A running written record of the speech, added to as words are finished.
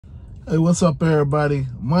Hey, what's up, everybody?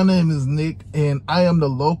 My name is Nick, and I am the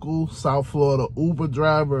local South Florida Uber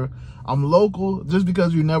driver. I'm local just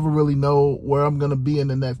because you never really know where I'm going to be in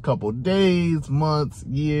the next couple of days, months,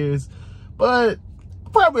 years, but I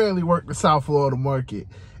primarily work the South Florida market.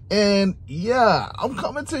 And yeah, I'm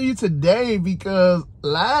coming to you today because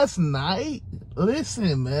last night,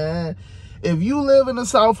 listen, man, if you live in the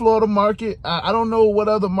South Florida market, I don't know what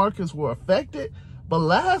other markets were affected, but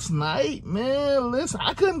last night, man, listen,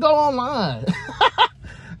 I couldn't go online.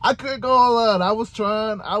 I couldn't go online. I was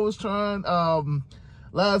trying.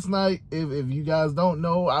 Last night, if you guys don't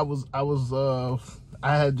know, I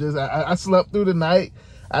slept through the night.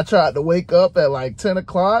 I tried to wake up at like 10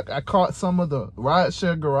 o'clock. I caught some of the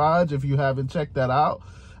rideshare garage. If you haven't checked that out,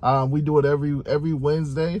 we do it every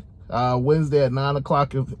Wednesday. Wednesday at 9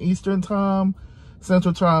 o'clock Eastern time.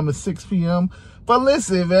 Central time is 6 p.m. But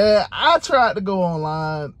listen, man, I tried to go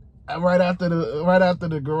online right after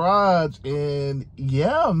the garage, and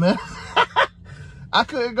yeah, man, I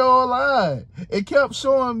couldn't go online. It kept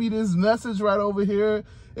showing me this message right over here.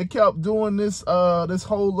 It kept doing this this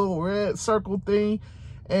whole little red circle thing,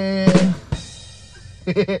 and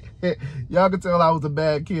y'all can tell I was a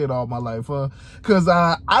bad kid all my life, huh? Cause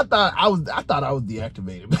I thought I was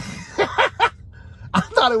deactivated. I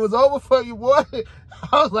thought it was over for you, boy.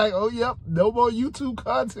 I was like, oh, yep, no more YouTube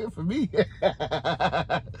content for me.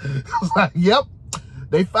 I was like, yep,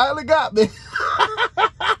 they finally got me.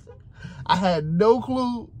 I had no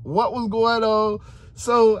clue what was going on.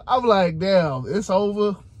 So I'm like, damn, it's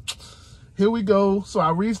over. Here we go. So I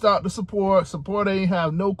restarted the support. Support ain't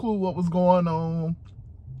have no clue what was going on.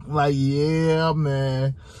 I'm like, yeah,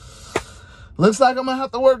 man. Looks like I'm going to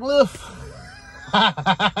have to work LYFT.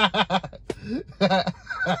 I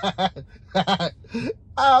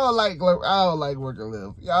don't like working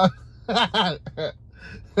LYFT, y'all.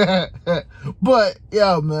 But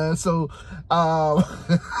yeah, man. So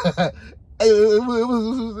it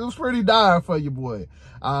was pretty dire for you, boy.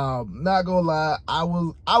 Not gonna lie, I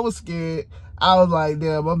was scared. I was like,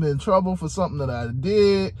 damn, I'm in trouble for something that I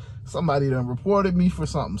did. Somebody done reported me for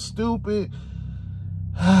something stupid.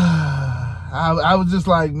 I was just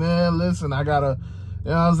like, man, listen, I gotta, you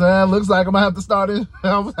know what I'm saying? Looks like I'm gonna have to start it.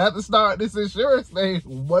 I'm gonna have to start this insurance thing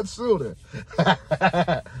much sooner.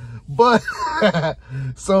 But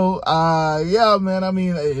so yeah, man, I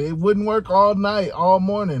mean, it wouldn't work all night, all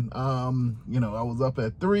morning. You know, I was up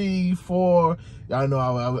at 3, 4. Y'all know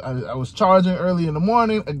I was charging early in the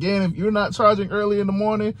morning. Again, if you're not charging early in the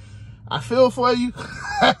morning, I feel for you.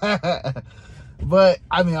 But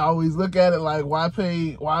I mean, I always look at it like, why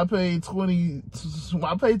pay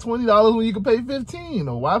 $20 when you can pay 15,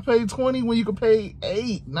 or why pay 20 when you can pay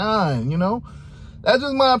 8, 9, you know? That's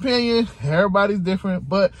just my opinion. Everybody's different.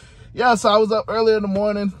 But yeah, so I was up early in the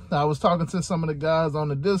morning. I was talking to some of the guys on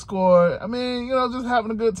the Discord. I mean, you know, just having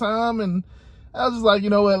a good time, and I was just like, you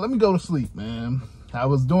know what, let me go to sleep, man. I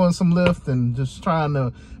was doing some LYFT and just trying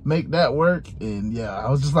to make that work. And yeah, I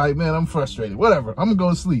was just like, man, I'm frustrated. Whatever, I'm gonna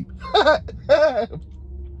go to sleep. So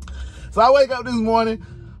I wake up this morning.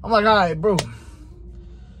 I'm like, all right, bro,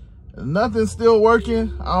 nothing's still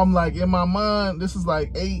working. I'm like, in my mind, this is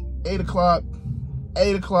like 8 o'clock,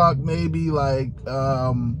 maybe like,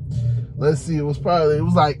 let's see, it was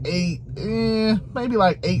like 8, maybe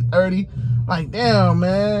like 8:30. Like, damn,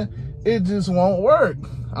 man, it just won't work.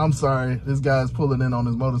 I'm sorry, this guy's pulling in on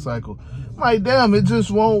his motorcycle. I'm like, damn, it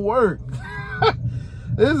just won't work.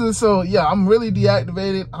 This is so, yeah, I'm really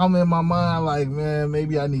deactivated. I'm in my mind like, man,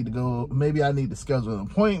 maybe I need to schedule an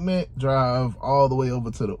appointment, drive all the way over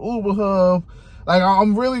to the Uber hub. Like,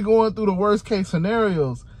 I'm really going through the worst case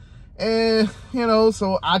scenarios. And, you know,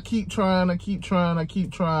 so I keep trying. And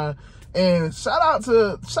shout out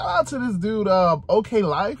to this dude,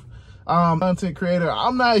 LYFT. Content creator.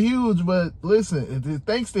 I'm not huge, but listen,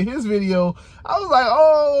 thanks to his video, I was like,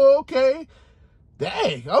 oh, okay,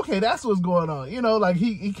 dang, okay, that's what's going on. You know, like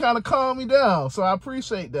he kind of calmed me down, so I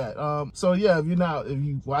appreciate that. So yeah, if you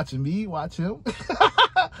watching me, watch him.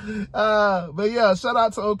 But yeah, shout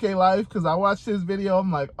out to LYFT, because I watched his video.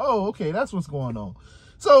 I'm like, oh, okay, that's what's going on.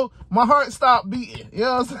 So my heart stopped beating, you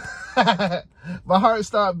know what I'm saying? My heart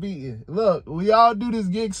stopped beating. Look, we all do this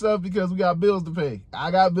gig stuff because we got bills to pay.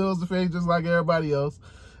 I got bills to pay just like everybody else.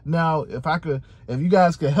 Now, if you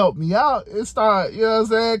guys could help me out and start, you know what I'm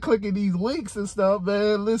saying, clicking these links and stuff,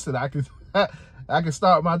 man, listen, I can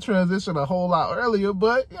start my transition a whole lot earlier,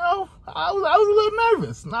 but, you know, I was a little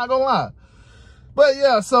nervous, not gonna lie. But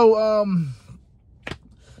yeah, so,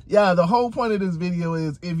 yeah, the whole point of this video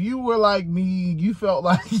is if you were like me, you felt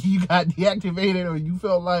like you got deactivated or you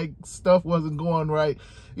felt like stuff wasn't going right,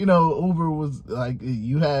 you know, Uber was like,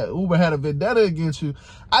 Uber had a vendetta against you.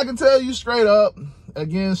 I can tell you straight up,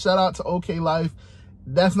 again, shout out to OK Life,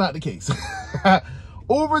 that's not the case.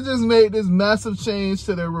 Uber just made this massive change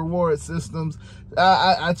to their reward systems.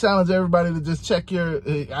 I challenge everybody to just check your,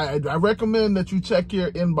 I recommend that you check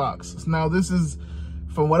your inbox. Now, this is,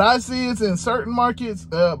 from what I see, it's in certain markets,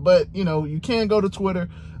 but, you know, you can go to Twitter.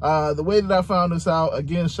 The way that I found this out,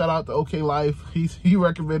 again, shout out to OK Life. He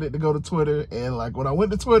recommended to go to Twitter. And, like, when I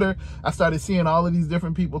went to Twitter, I started seeing all of these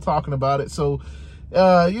different people talking about it. So,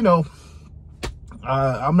 you know,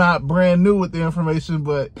 I'm not brand new with the information,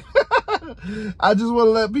 but I just want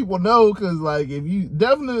to let people know, because, like, if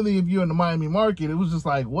you're in the Miami market, it was just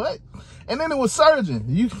like, what? And then it was surging.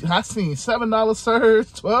 I seen $7 surge,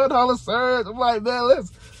 $12 surge. I'm like, man,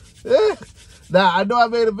 Now, I know I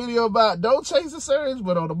made a video about don't chase the surge,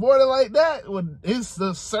 but on a morning like that, when it's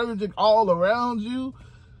the surging all around you,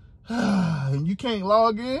 and you can't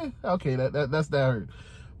log in, okay, that's that hurt.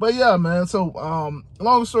 But yeah, man, so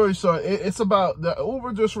long story short, it's about the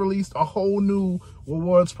Uber just released a whole new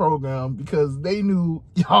rewards program because they knew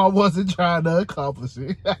y'all wasn't trying to accomplish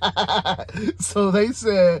it. So they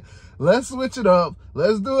said, let's switch it up.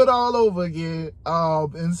 Let's do it all over again.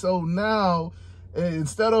 And so now,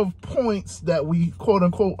 instead of points that we quote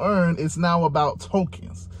unquote earn, it's now about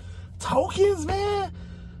tokens. Tokens, man.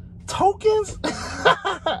 Tokens.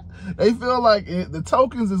 They feel like the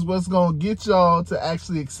tokens is what's gonna get y'all to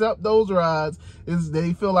actually accept those rides.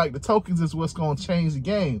 They feel like the tokens is what's gonna change the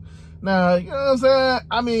game. Now, you know what I'm saying?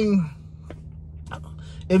 I mean,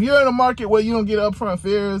 if you're in a market where you don't get upfront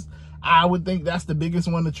fares, I would think that's the biggest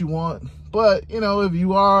one that you want. But, you know, if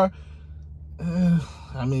you are,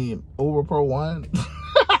 I mean, Uber Pro 1.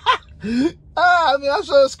 I mean, I'll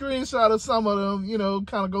show a screenshot of some of them, you know,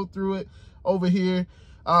 kind of go through it over here.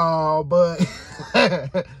 But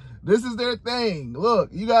this is their thing. Look,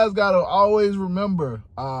 you guys got to always remember,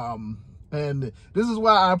 and this is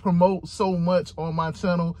why I promote so much on my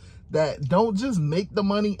channel, that don't just make the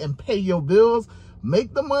money and pay your bills.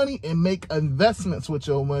 Make the money and make investments with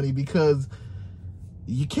your money, because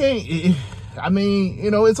you can't, I mean,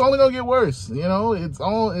 you know, it's only gonna get worse. You know,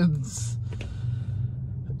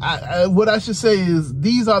 what I should say is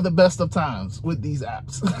these are the best of times with these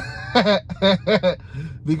apps.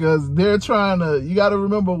 Because they're trying to, you got to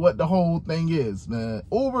remember what the whole thing is, man.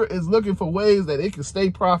 Uber is looking for ways that it can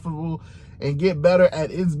stay profitable and get better at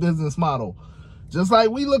its business model. Just like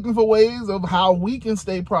we looking for ways of how we can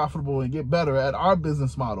stay profitable and get better at our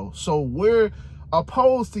business model. So we're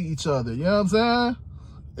opposed to each other, you know what I'm saying?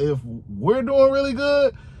 If we're doing really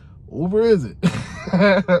good, Uber isn't.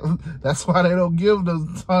 That's why they don't give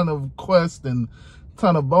the ton of quests and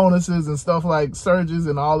ton of bonuses and stuff like surges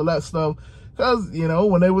and all of that stuff. Because, you know,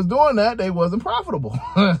 when they was doing that, they wasn't profitable.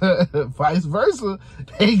 Vice versa,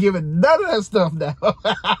 they ain't giving none of that stuff now.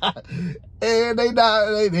 And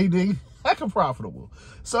they heck of profitable.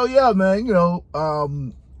 So yeah, man, you know, I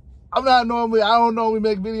don't normally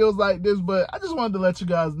make videos like this, but I just wanted to let you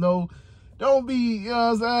guys know, don't be, you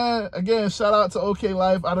know what I'm saying? Again, shout out to OK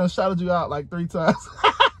Life. I done shouted you out like 3 times.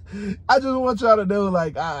 I just want y'all to know,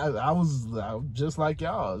 like, I was just like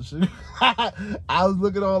y'all. I was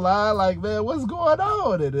looking online like, man, what's going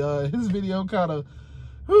on? And his video kind of,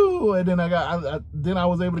 and then I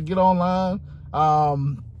was able to get online.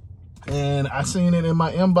 And I seen it in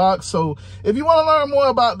my inbox. So if you want to learn more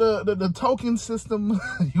about the token system,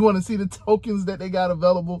 you want to see the tokens that they got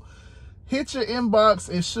available, hit your inbox.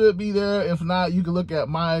 It should be there. If not, you can look at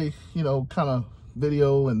my, you know, kind of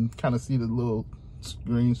video and kind of see the little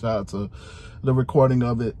screenshots of the recording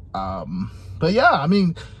of it. But yeah, I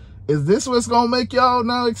mean, is this what's gonna make y'all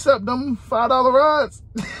now accept them $5 rides?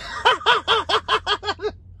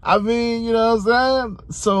 I mean, you know what I'm saying?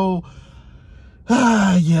 So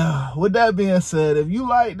yeah, with that being said, if you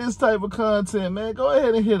like this type of content, man, go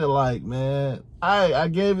ahead and hit a like, man. I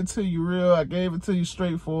gave it to you real. I gave it to you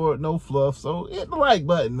straightforward, no fluff. So hit the like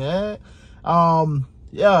button, man.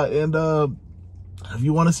 Yeah, and if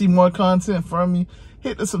you want to see more content from me,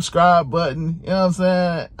 hit the subscribe button. You know what I'm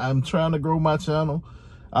saying? I'm trying to grow my channel.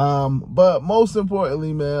 But most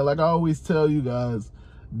importantly, man, like I always tell you guys,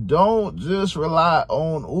 don't just rely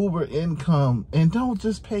on Uber income, and don't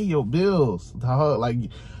just pay your bills, dog. Like,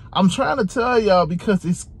 I'm trying to tell y'all, because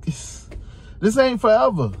this ain't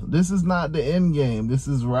forever. This is not the end game. This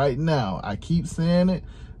is right now. I keep saying it.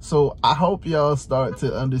 So I hope y'all start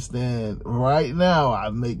to understand right now I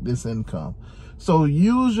make this income. So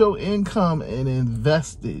use your income and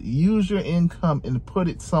invest it. Use your income and put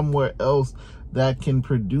it somewhere else that can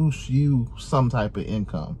produce you some type of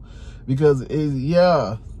income. Because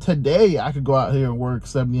yeah, today I could go out here and work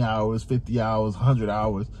 70 hours, 50 hours, 100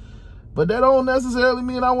 hours, but that don't necessarily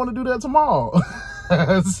mean I want to do that tomorrow.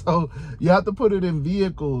 So you have to put it in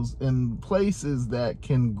vehicles and places that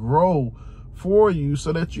can grow for you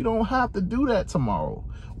so that you don't have to do that tomorrow.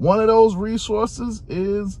 One of those resources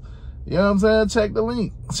is, you know what I'm saying, check the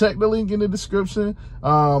link. Check the link in the description.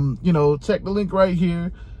 You know, check the link right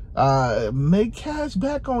here. Make cash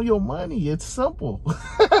back on your money. It's simple.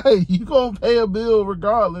 You gonna pay a bill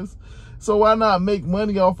regardless. So why not make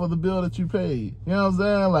money off of the bill that you paid? You know what I'm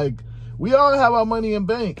saying? Like, we all have our money in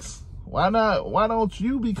banks. Why not? Why don't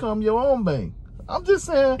you become your own bank? I'm just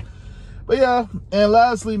saying. But yeah, and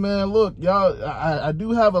lastly, man, look, y'all, I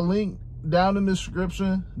do have a link down in the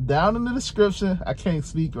description. Down in the description. I can't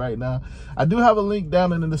speak right now. I do have a link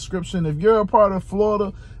down in the description. If you're a part of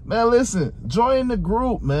Florida, man, listen, join the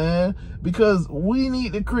group, man, because we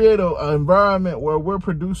need to create an environment where we're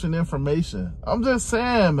producing information. I'm just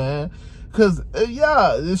saying, man. Because,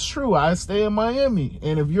 yeah, it's true. I stay in Miami.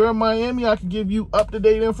 And if you're in Miami, I can give you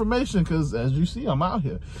up-to-date information because, as you see, I'm out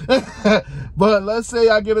here. But let's say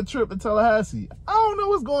I get a trip to Tallahassee. I don't know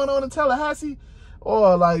what's going on in Tallahassee.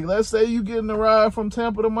 Or, like, let's say you getting a ride from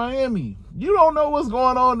Tampa to Miami. You don't know what's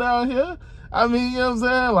going on down here. I mean, you know what I'm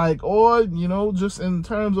saying? Like, or, you know, just in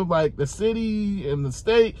terms of, like, the city and the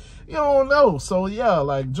state, you don't know. So, yeah,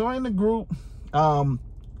 like, join the group.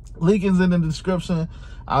 Link is in the description.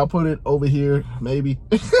 I'll put it over here, maybe.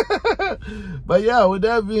 But yeah, with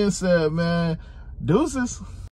that being said, man, deuces.